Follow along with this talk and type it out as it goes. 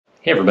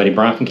Hey everybody,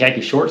 Brian from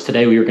Khaki Shorts.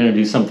 Today we are going to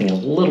do something a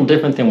little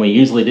different than we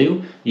usually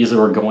do. Usually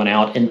we're going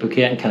out in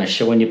Phuket and kind of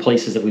showing you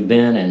places that we've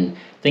been and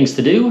things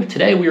to do.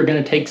 Today we are going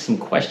to take some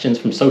questions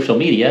from social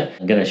media.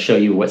 I'm going to show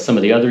you what some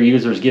of the other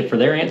users give for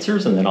their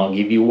answers, and then I'll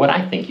give you what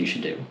I think you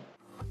should do.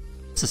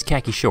 This is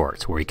Khaki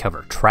Shorts, where we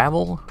cover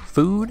travel,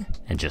 food,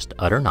 and just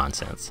utter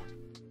nonsense.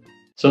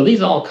 So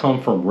these all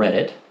come from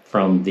Reddit,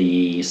 from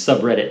the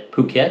subreddit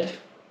Phuket,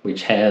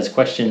 which has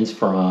questions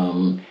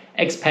from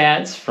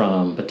expats,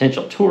 from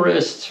potential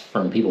tourists,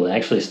 from people that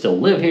actually still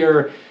live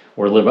here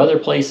or live other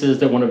places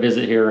that want to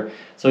visit here.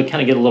 So we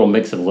kind of get a little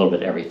mix of a little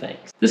bit of everything.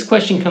 This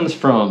question comes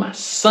from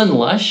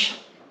Sunlush. It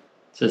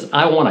says,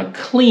 I want a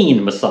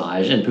clean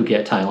massage in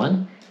Phuket,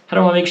 Thailand. How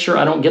do I make sure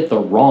I don't get the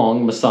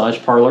wrong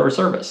massage parlor or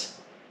service?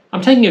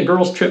 I'm taking a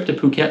girls' trip to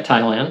Phuket,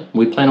 Thailand.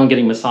 We plan on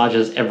getting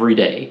massages every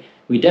day.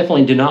 We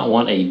definitely do not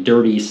want a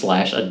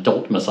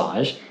dirty/adult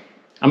massage.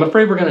 I'm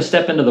afraid we're going to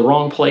step into the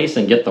wrong place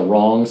and get the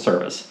wrong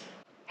service.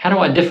 How do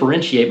I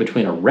differentiate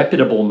between a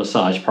reputable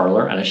massage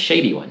parlor and a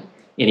shady one?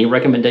 Any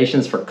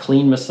recommendations for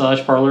clean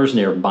massage parlors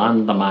near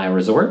Ban Damai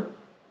Resort?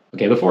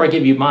 Okay, before I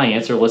give you my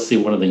answer, let's see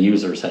what one of the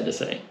users had to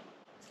say.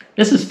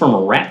 This is from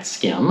Rat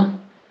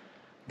Skim.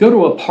 Go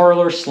to a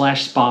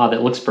parlor/spa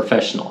that looks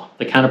professional,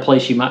 the kind of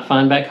place you might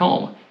find back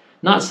home.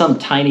 Not some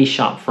tiny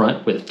shop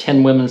front with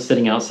 10 women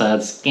sitting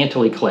outside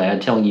scantily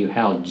clad telling you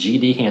how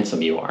GD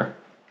handsome you are.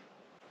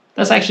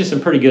 That's actually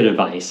some pretty good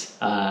advice.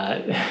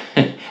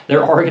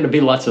 There are going to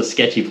be lots of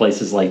sketchy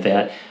places like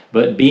that,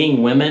 but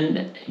being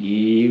women,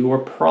 you are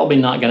probably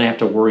not going to have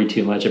to worry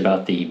too much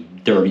about the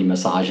dirty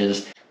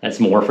massages. That's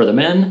more for the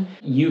men.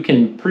 You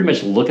can pretty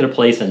much look at a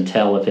place and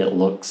tell if it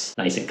looks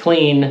nice and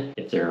clean,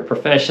 if they're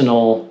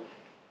professional.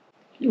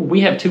 We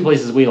have two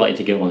places we like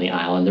to go on the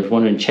island. There's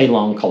one in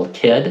Chelong called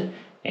Ked,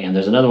 and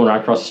there's another one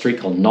right across the street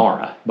called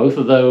Nara. Both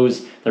of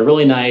those, they're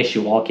really nice.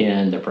 You walk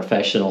in, they're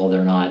professional,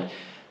 they're not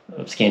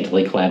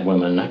scantily clad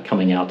women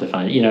coming out to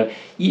find,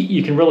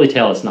 you can really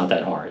tell it's not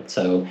that hard.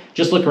 So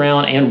just look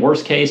around, and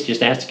worst case,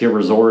 just ask your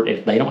resort.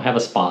 If they don't have a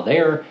spa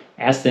there,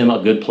 ask them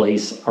a good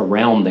place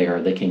around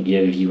there that can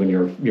give you and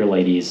your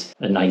ladies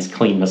a nice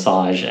clean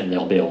massage, and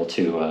they'll be able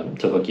to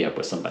hook you up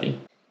with somebody.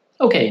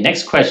 Okay,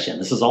 next question.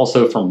 This is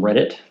also from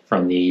Reddit,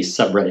 from the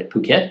subreddit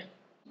Phuket.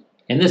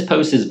 And this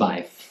post is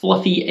by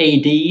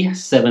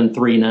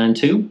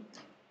FluffyAD7392.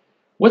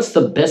 What's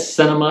the best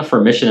cinema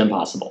for Mission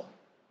Impossible?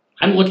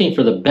 I'm looking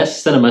for the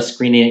best cinema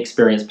screening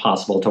experience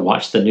possible to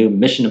watch the new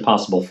Mission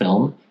Impossible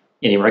film.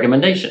 Any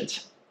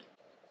recommendations?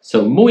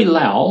 So Mui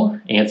Lao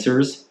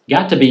answers,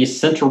 got to be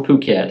Central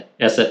Phuket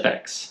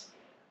SFX.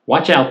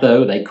 Watch out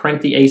though, they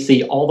crank the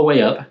AC all the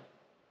way up.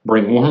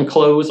 Bring warm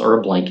clothes or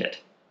a blanket.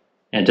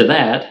 And to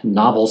that,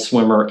 Novel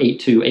Swimmer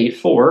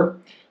 8284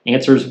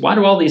 answers, why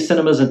do all these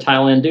cinemas in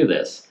Thailand do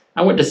this?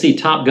 I went to see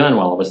Top Gun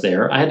while I was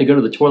there. I had to go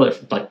to the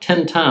toilet like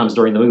 10 times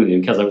during the movie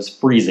because I was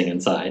freezing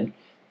inside.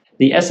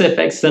 The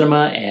SFX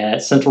Cinema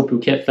at Central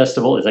Phuket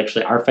Festival is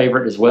actually our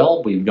favorite as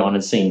well. We've gone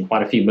and seen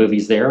quite a few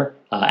movies there.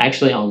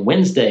 Actually, on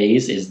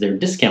Wednesdays is their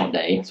discount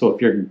day. So if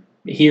you're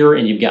here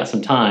and you've got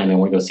some time and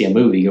want to go see a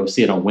movie, go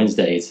see it on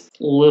Wednesdays.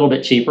 A little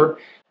bit cheaper.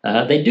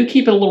 They do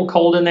keep it a little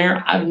cold in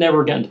there. I've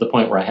never gotten to the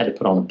point where I had to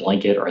put on a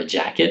blanket or a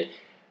jacket.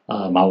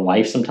 My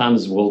wife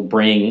sometimes will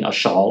bring a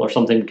shawl or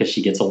something because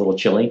she gets a little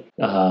chilly.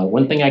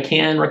 One thing I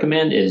can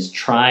recommend is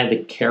try the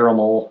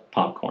caramel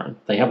popcorn.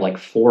 They have like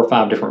 4 or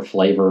 5 different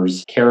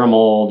flavors.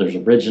 Caramel, there's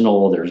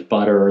original, there's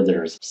butter,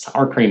 there's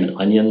sour cream and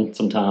onion,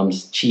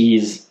 sometimes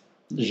cheese.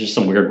 There's just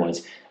some weird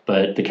ones.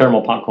 But the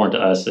caramel popcorn to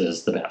us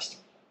is the best.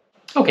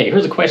 Okay,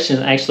 here's a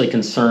question that actually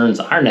concerns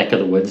our neck of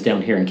the woods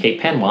down here in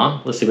Cape Panwa.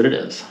 Let's see what it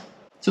is.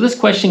 So this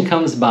question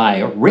comes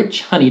by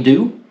Rich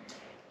Honeydew.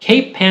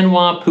 Cape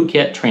Panwa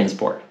Phuket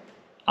Transport.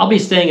 I'll be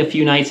staying a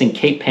few nights in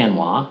Cape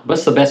Panwa.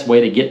 What's the best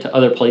way to get to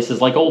other places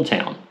like Old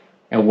Town?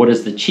 And what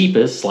is the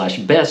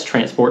cheapest/best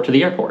transport to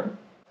the airport?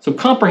 So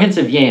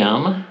Comprehensive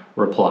Yam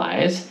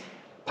replies,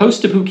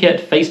 post to Phuket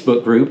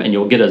Facebook group and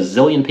you'll get a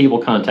zillion people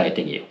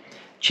contacting you.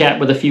 Chat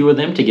with a few of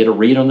them to get a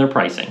read on their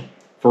pricing.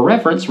 For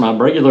reference, my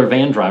regular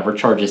van driver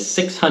charges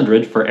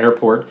 $600 for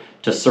airport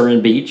to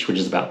Surin Beach, which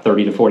is about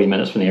 30 to 40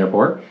 minutes from the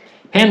airport.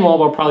 Panwa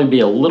will probably be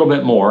a little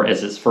bit more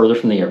as it's further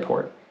from the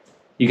airport.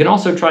 You can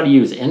also try to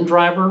use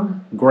InDriver,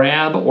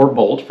 Grab, or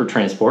Bolt for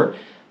transport,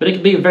 but it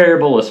can be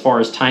variable as far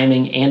as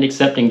timing and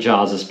accepting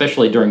jobs,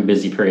 especially during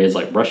busy periods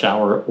like rush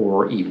hour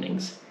or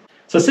evenings.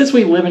 So since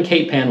we live in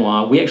Cape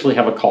Panwa, we actually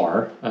have a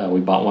car. We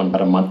bought one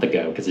about a month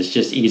ago because it's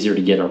just easier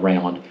to get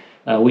around.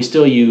 We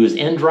still use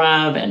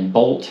InDrive and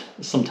Bolt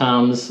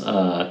sometimes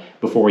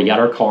before we got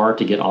our car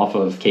to get off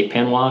of Cape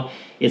Panwa.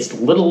 It's a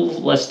little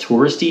less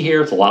touristy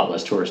here. It's a lot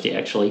less touristy,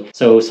 actually.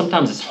 So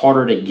sometimes it's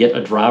harder to get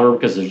a driver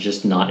because there's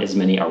just not as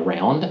many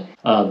around.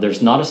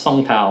 There's not a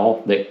Song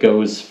Tao that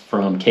goes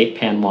from Cape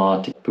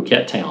Panwa to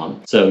Phuket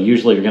town. So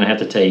usually you're going to have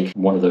to take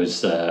one of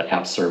those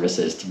app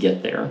services to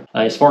get there.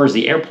 As far as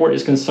the airport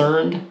is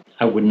concerned,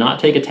 I would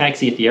not take a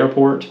taxi at the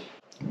airport.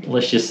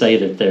 Let's just say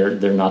that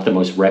they're not the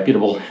most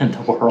reputable in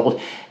the world,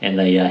 and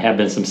they have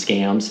been some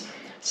scams.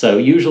 So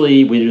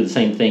usually we do the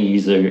same thing. You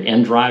use your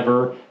end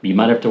driver. You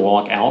might have to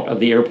walk out of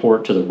the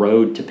airport to the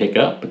road to pick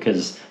up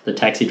because the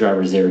taxi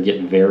drivers there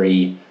get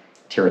very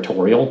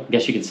territorial, I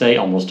guess you could say,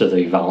 almost to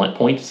the violent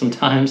point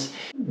sometimes.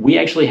 We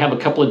actually have a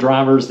couple of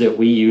drivers that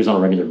we use on a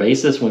regular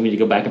basis when we need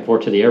to go back and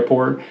forth to the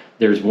airport.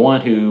 There's one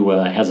who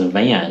has a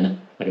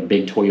van, like a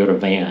big Toyota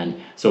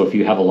van. So if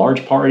you have a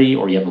large party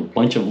or you have a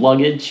bunch of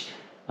luggage,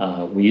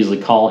 we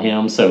usually call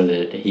him so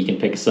that he can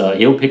pick us up.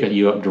 He'll pick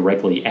you up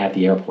directly at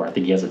the airport. I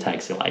think he has a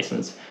taxi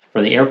license.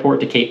 From the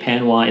airport to Cape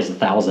Panwa is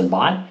 1,000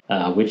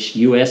 baht, which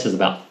US is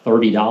about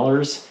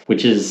 $30,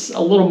 which is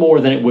a little more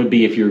than it would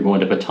be if you were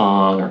going to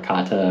Patong or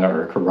Kata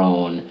or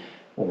Korone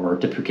or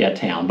to Phuket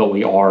town, but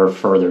we are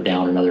further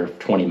down another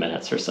 20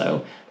 minutes or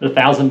so. But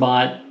 1,000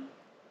 baht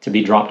to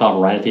be dropped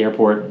off right at the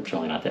airport, it's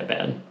really not that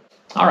bad.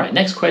 All right,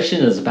 next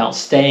question is about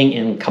staying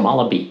in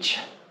Kamala Beach.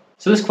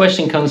 So this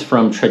question comes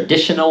from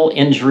Traditional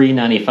Injury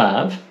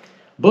 95.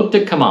 Booked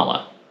at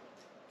Kamala.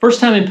 First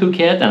time in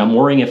Phuket, and I'm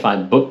worrying if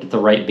I booked at the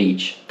right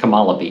beach,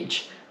 Kamala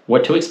Beach.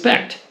 What to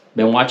expect?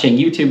 Been watching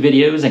YouTube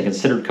videos and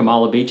considered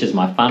Kamala Beach as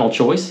my final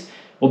choice.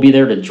 We'll be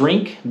there to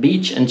drink,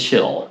 beach, and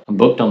chill. I'm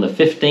booked on the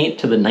 15th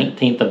to the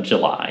 19th of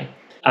July.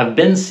 I've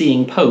been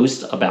seeing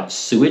posts about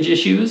sewage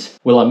issues.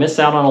 Will I miss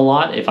out on a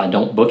lot if I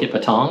don't book at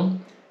Patong?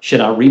 Should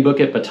I rebook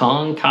at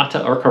Patong,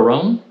 Kata, or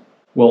Korone?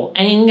 Well,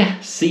 Ang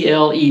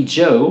CLE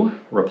Joe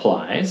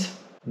replies,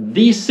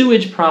 the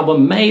sewage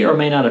problem may or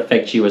may not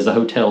affect you as the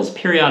hotels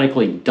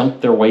periodically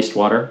dump their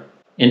wastewater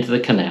into the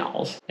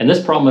canals. And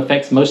this problem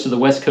affects most of the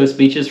West Coast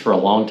beaches for a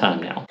long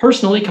time now.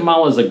 Personally,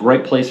 Kamala is a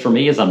great place for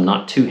me as I'm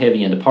not too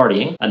heavy into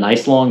partying. A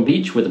nice long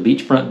beach with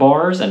beachfront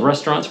bars and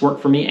restaurants work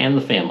for me and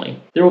the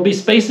family. There will be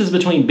spaces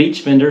between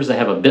beach vendors that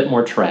have a bit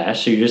more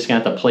trash, so you're just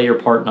going to have to play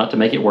your part not to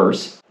make it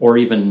worse, or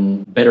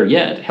even better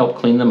yet, help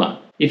clean them up.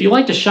 If you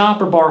like to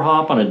shop or bar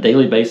hop on a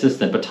daily basis,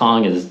 then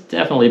Patong is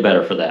definitely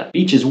better for that.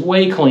 Beach is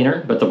way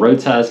cleaner, but the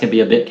roadsides can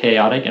be a bit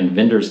chaotic and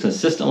vendors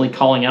consistently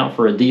calling out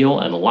for a deal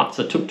and lots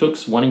of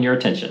tuk-tuks wanting your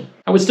attention.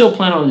 I would still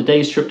plan on a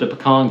day's trip to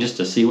Patong just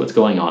to see what's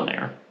going on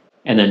there.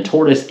 And then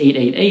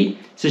Tortoise888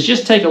 says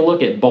just take a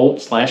look at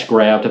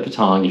Bolt/Grab to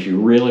Patong if you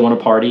really want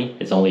to party.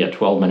 It's only a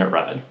 12-minute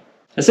ride.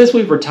 And since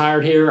we've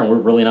retired here and we're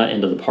really not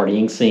into the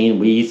partying scene,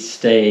 we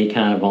stay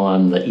kind of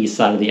on the east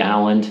side of the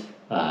island.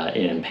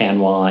 In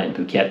Panwa and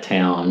Phuket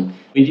town.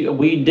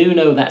 We do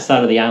know that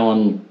side of the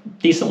island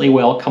decently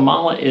well.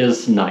 Kamala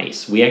is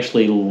nice. We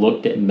actually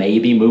looked at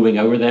maybe moving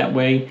over that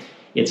way.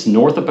 It's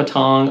north of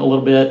Patong a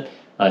little bit.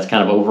 It's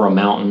kind of over a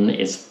mountain.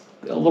 It's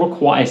a little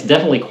quiet. It's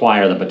definitely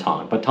quieter than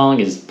Patong.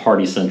 Patong is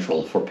party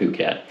central for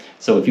Phuket.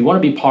 So if you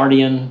want to be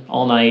partying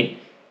all night,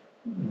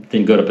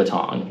 then go to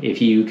Patong.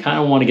 If you kind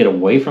of want to get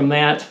away from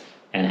that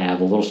and have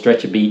a little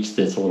stretch of beach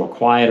that's a little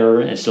quieter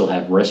and still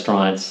have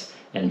restaurants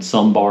and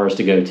some bars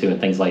to go to and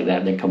things like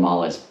that, then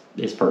Kamala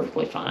is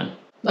perfectly fine.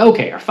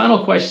 Okay, our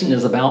final question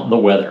is about the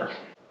weather.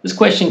 This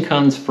question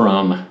comes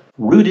from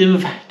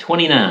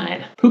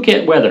Rudiv29.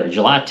 Phuket weather,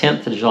 July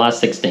 10th to July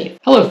 16th.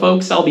 Hello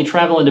folks, I'll be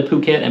traveling to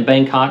Phuket and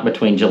Bangkok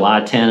between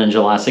July 10 and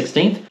July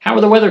 16th. How are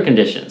the weather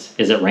conditions?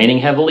 Is it raining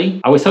heavily?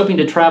 I was hoping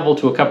to travel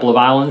to a couple of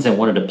islands and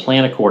wanted to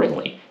plan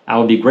accordingly. I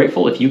would be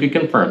grateful if you could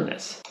confirm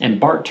this. And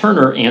Bart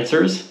Turner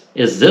answers,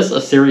 is this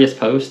a serious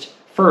post?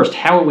 First,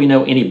 how would we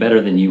know any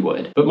better than you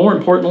would? But more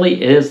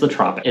importantly, it is the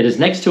tropics. It is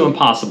next to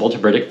impossible to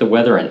predict the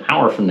weather an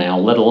hour from now,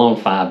 let alone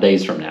 5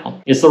 days from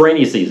now. It's the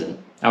rainy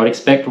season. I would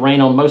expect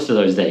rain on most of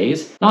those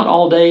days. Not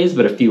all days,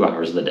 but a few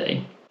hours of the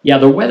day. Yeah,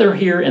 the weather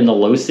here in the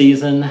low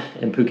season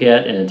in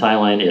Phuket and in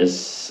Thailand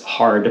is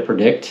hard to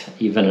predict,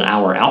 even an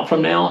hour out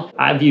from now.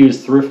 I've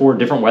used 3 or 4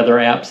 different weather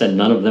apps and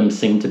none of them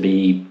seem to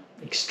be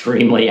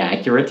extremely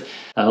accurate.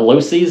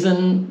 Low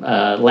season,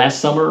 last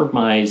summer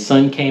my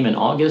son came in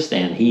August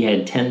and he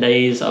had 10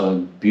 days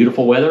of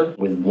beautiful weather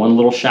with 1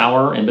 little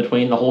shower in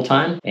between the whole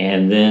time.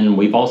 And then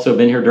we've also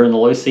been here during the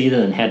low season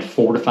and had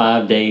 4 to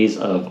 5 days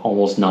of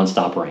almost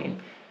nonstop rain.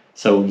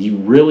 So you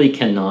really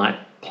cannot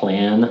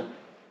plan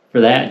for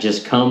that.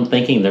 Just come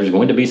thinking there's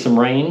going to be some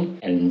rain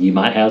and you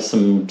might have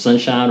some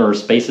sunshine or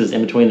spaces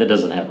in between that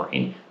doesn't have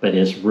rain. But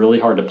it's really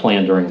hard to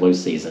plan during low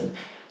season.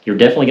 You're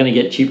definitely going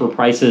to get cheaper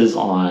prices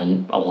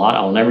on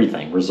on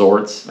everything.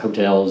 Resorts,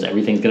 hotels,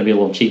 everything's going to be a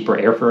little cheaper.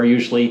 Airfare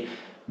usually,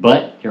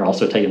 but you're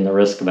also taking the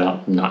risk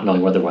about not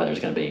knowing what the weather's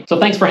going to be. So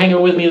thanks for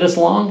hanging with me this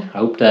long. I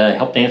hope to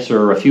help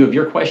answer a few of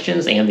your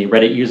questions and the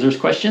Reddit users'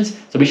 questions.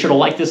 So be sure to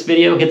like this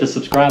video, hit the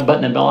subscribe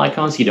button and bell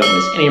icon so you don't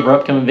miss any of our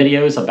upcoming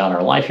videos about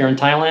our life here in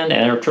Thailand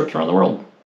and our trips around the world.